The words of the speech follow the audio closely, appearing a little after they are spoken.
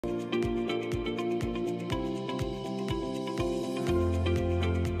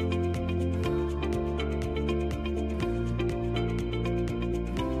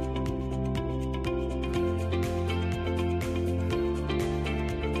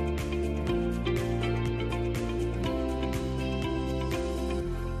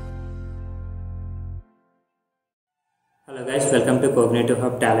Guys, welcome to Cognitive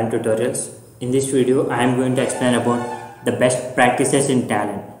Hub Talent Tutorials. In this video, I am going to explain about the best practices in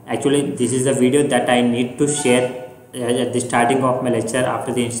Talend. Actually, this is a video that I need to share at the starting of my lecture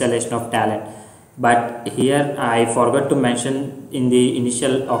after the installation of Talend. But here I forgot to mention in the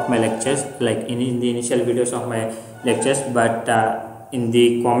initial of my lectures, like in the initial videos of my lectures. But in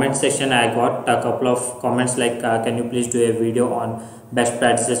the comment section, I got a couple of comments like, can you please do a video on best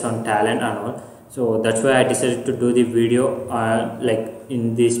practices on Talend and all. So that's why I decided to do the video like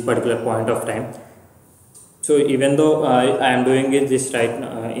in this particular point of time. So even though I am doing it this right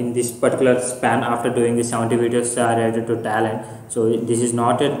in this particular span after doing the 70 videos related to Talend, so this is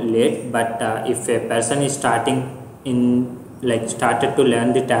not yet late. But if a person is started to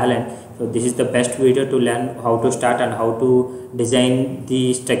learn the Talend, so this is the best video to learn how to start and how to design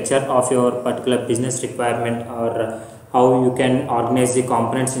the structure of your particular business requirement, or how you can organize the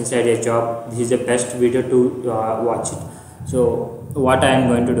components inside a job. This is the best video to watch it. So what I am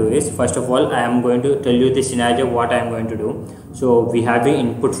going to do is, first of all, I am going to tell you the scenario what I am going to do. So we have the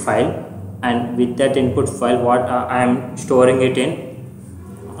input file, and with that input file, what I am storing it in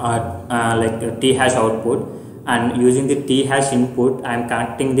like a t hash output, and using the t hash input I am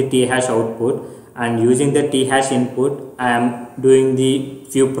connecting the t hash output, and using the t hash input I am doing the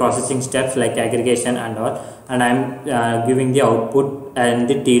few processing steps like aggregation and all, and I am giving the output and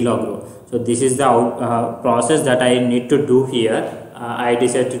the t log row. So this is the process that I need to do here. I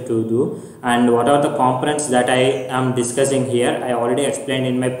decided to do, and what are the components that I am discussing here, I already explained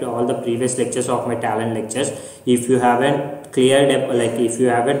in my all the previous lectures of my Talend lectures. If you haven't cleared up, like if you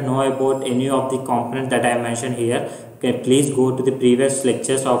haven't know about any of the components that I mentioned here, okay, please go to the previous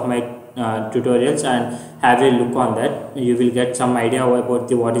lectures of my tutorials and have a look on that. You will get some idea about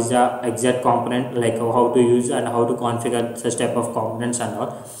the what is the exact component, like how to use and how to configure such type of components and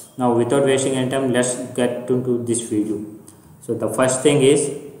all. Now without wasting any time, let's get into this video. So the first thing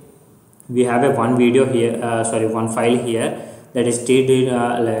is, we have a one video here, one file here, that is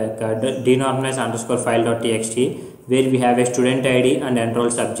denormalize underscore file.txt, where we have a student ID and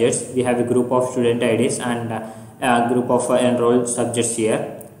enrolled subjects. We have a group of student IDs and a group of enrolled subjects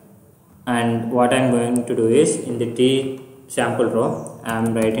here. And what I am going to do is, in the t sample row, I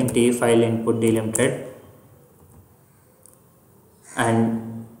am writing t file input delimited,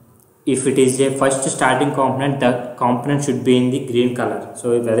 and if it is a first starting component, the component should be in the green color.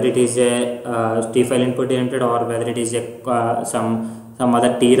 So whether it is a t file input delimited or whether it is a some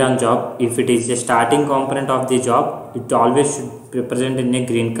other t run job, if it is a starting component of the job, it always should represent in a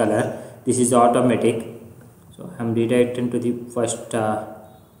green color. This is automatic. So I am redirecting to the first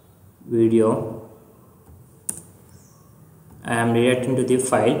video. I am redirecting to the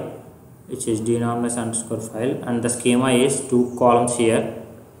file, which is denormalize underscore file, and the schema is two columns here.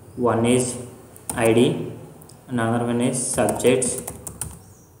 One is ID, another one is subjects.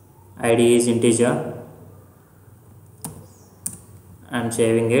 ID is integer. I am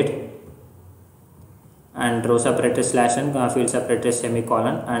saving it, and row separator slash and field separator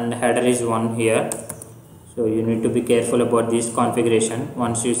semicolon, and header is 1 here. So you need to be careful about this configuration.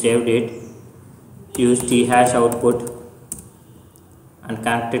 Once you saved it, use t hash output and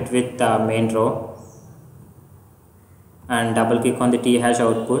connect it with the main row, and double click on the t hash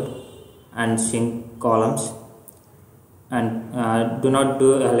output and sync columns, and do not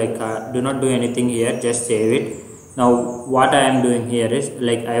do anything here, just save it. Now what I am doing here is,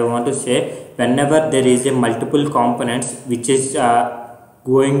 like, I want to say, whenever there is a multiple components which is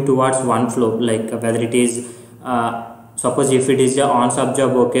going towards one flow, like whether it is suppose if it is a on sub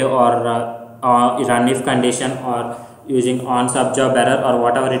job okay, or run if condition, or using on sub job error, or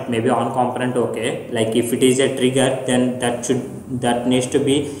whatever it may be, on component okay. Like if it is a trigger, then that needs to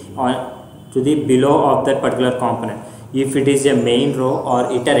be on to the below of that particular component. If it is a main row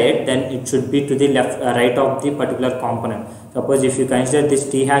or iterate, then it should be to the left right of the particular component. Suppose if you consider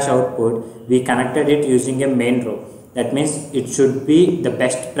this t hash output, we connected it using a main row. That means it should be the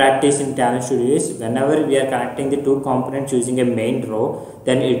best practice in Talend Studio is, whenever we are connecting the two components using a main row,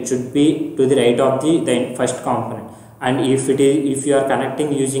 then it should be to the right of the first component. And if you are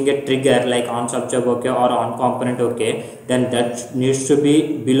connecting using a trigger like on subjob okay or on component okay, then that needs to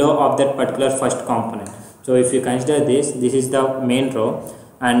be below of that particular first component. So if you consider this is the main row,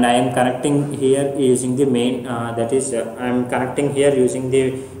 and I am connecting here using the main I am connecting here using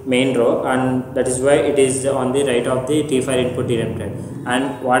the main row, and that is why it is on the right of the t file input delimited.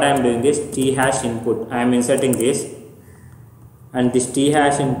 And what I am doing is t hash input, I am inserting this, and this t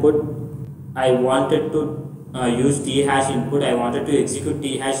hash input I wanted to use t hash input. I wanted to execute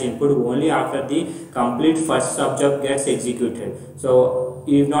t hash input only after the complete first subjob gets executed. So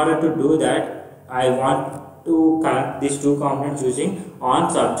in order to do that, I want to connect these two components using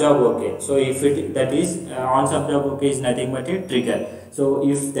on subjob okay. So if it that is on subjob okay is nothing but a trigger. So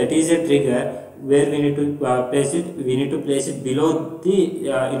if that is a trigger, where we need to place it, we need to place it below the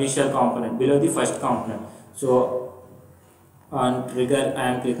initial component, below the first component. So on trigger I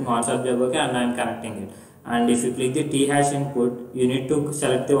am clicking on subjob okay and I am connecting it. And if you click the t hash input, you need to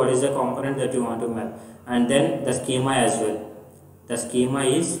select the what is the component that you want to map, and then the schema as well. The schema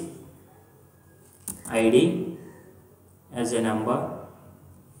is id as a number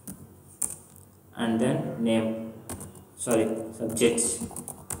and then name, sorry, subjects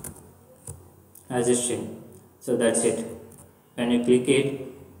as a string. So that's it. When you click it,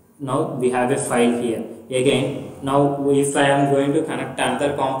 now we have a file here. Again, now if I am going to connect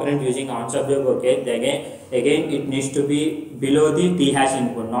another component using on subjob okay, again it needs to be below the t hash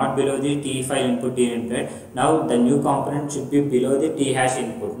input, not below the t file input input. Now the new component should be below the t hash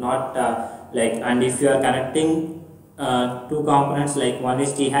input, not like. And if you are connecting two components, like one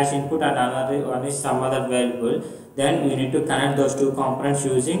is t hash input and another one is some other variable, then you need to connect those two components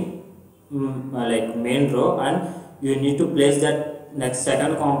using like main row, and you need to place that next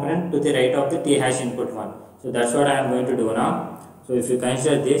second component to the right of the t hash input one. So that's what I am going to do now. So if you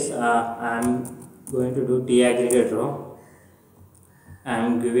consider this, I am going to do t aggregate row. I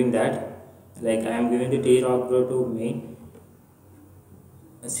am giving that, like I am giving the t row to main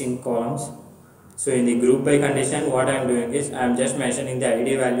sync columns. So in the group by condition, what I am doing is I am just mentioning the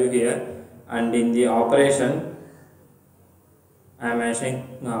id value here, and in the operation I am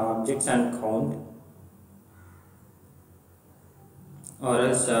mentioning objects and count. Or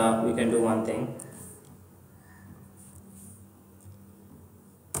else we can do one thing,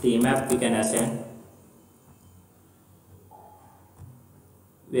 tmap we can assign.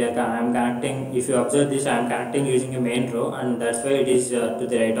 I am connecting, if you observe this, I am connecting using a main row, and that's why it is to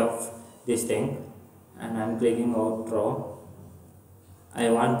the right of this thing. And I am clicking out row. I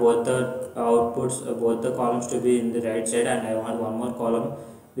want both the outputs, both the columns to be in the right side, and I want one more column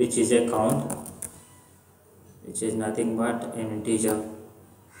which is a count, which is nothing but an integer.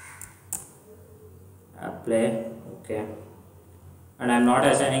 Apply okay, and I am not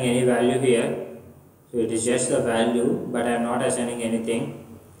assigning any value here, so it is just the value, but I am not assigning anything.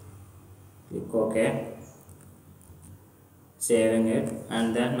 Click ok, saving it,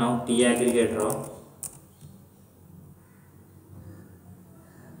 and then now t aggregate row.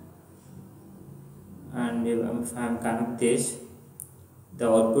 And if I am connect this, the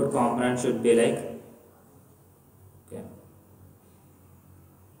output component should be like okay.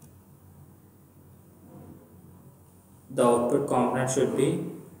 The output component should be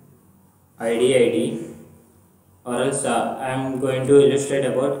id, or else I am going to illustrate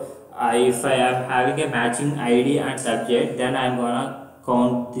about if I am having a matching id and subject, then I am gonna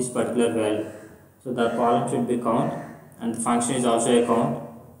count this particular value. So the column should be count, and the function is also a count.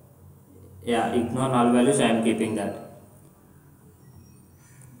 Yeah, ignore null values, I am keeping that.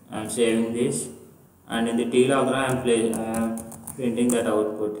 I am saving this, and in the t log I am printing that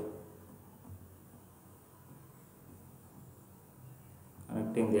output.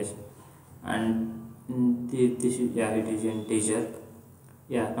 Connecting this, and this is, yeah, it is integer.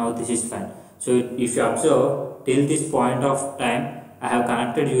 Yeah, now this is fine. So if you observe, till this point of time I have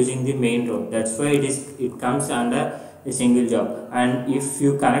connected using the main row. That's why it comes under a single job. And if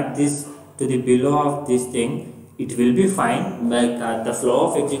you connect this to the below of this thing, it will be fine. Like the flow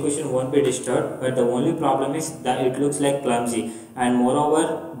of execution won't be disturbed. But the only problem is that it looks like clumsy. And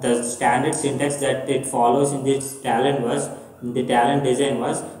moreover, the standard syntax that it follows in this Talend design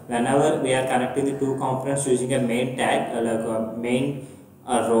was, whenever we are connecting the two components using a main tag, like a main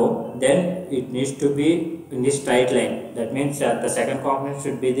row, then it needs to be in the straight line. That means the second component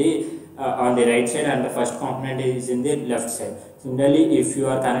should be the on the right side, and the first component is in the left side. Similarly, if you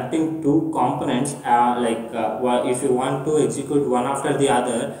are connecting two components, if you want to execute one after the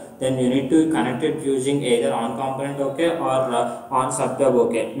other, then you need to connect it using either on component okay or on subjob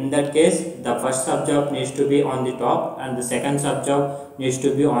okay. In that case, the first subjob needs to be on the top, and the second subjob needs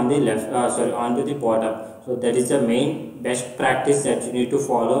to be on the left, onto the bottom. So that is the main best practice that you need to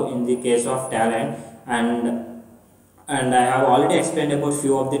follow in the case of Talend. And I have already explained about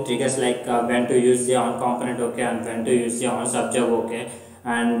few of the triggers, like when to use the on component okay and when to use the on subjob okay,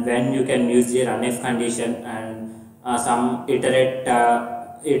 and when you can use the run if condition, and some iterate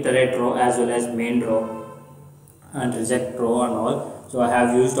row as well as main row and reject row and all. So I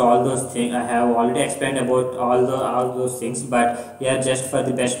have used all those things. I have already explained about all those things, but here just for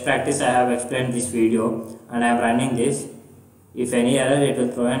the best practice I have explained this video, and I am running this. If any error, it will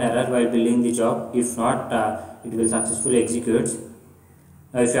throw an error while building the job. If not, it will successfully execute.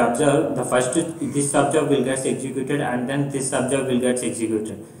 Now if you observe, the first this subjob will get executed and then this subjob will get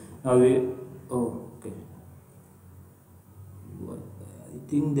executed. Now we, oh okay, I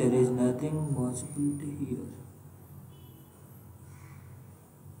think there is nothing possibility here.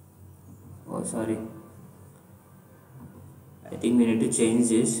 Oh sorry, I think we need to change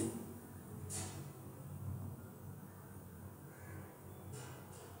this.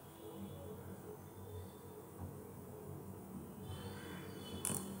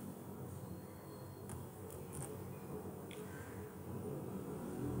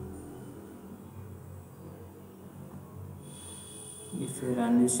 If you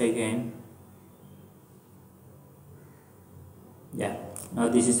run this again, yeah, now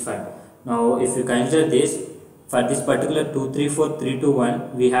this is fine. Now if you consider this, for this particular 2 3 4 3 2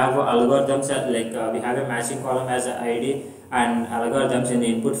 1, we have algorithms like we have a matching column as a id and algorithms in the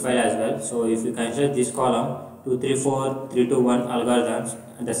input file as well. So if you consider this column 2 3 4 3 2 1 algorithms,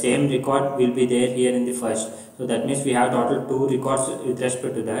 the same record will be there here in the first. So that means we have total 2 records with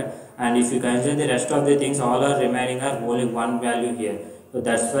respect to that, and if you consider the rest of the things, all are remaining are only one value here. So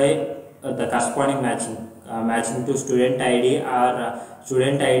that's why the corresponding matching to student id or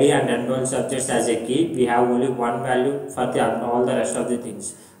student id and enrolled subjects as a key, we have only one value for the all the rest of the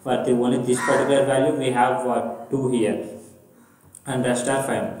things. For the only this particular value we have 2 here and rest are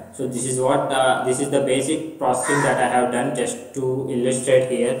fine. So this is what this is the basic processing that I have done just to illustrate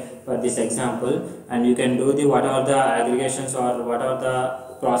here for this example, and you can do the whatever the aggregations or whatever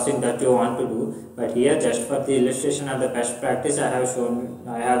the processing that you want to do, but here just for the illustration and the best practice I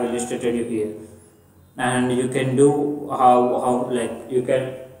have illustrated you here. And you can do how like you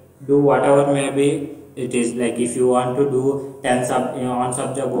can do whatever maybe it is, like if you want to do 10 on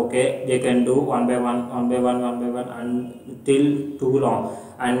subject, okay, they can do one by one until too long,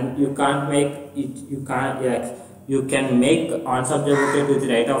 and you can't make it, you can't, yeah, you can make on subject okay to the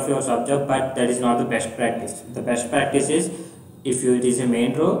right of your subject, but that is not the best practice. The best practice is, if it is a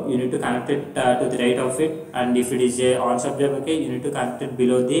main row, you need to connect it to the right of it, and if it is a on subject, okay, you need to connect it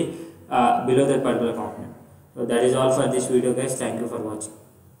below the below that particular component. So that is all for this video guys. Thank you for watching.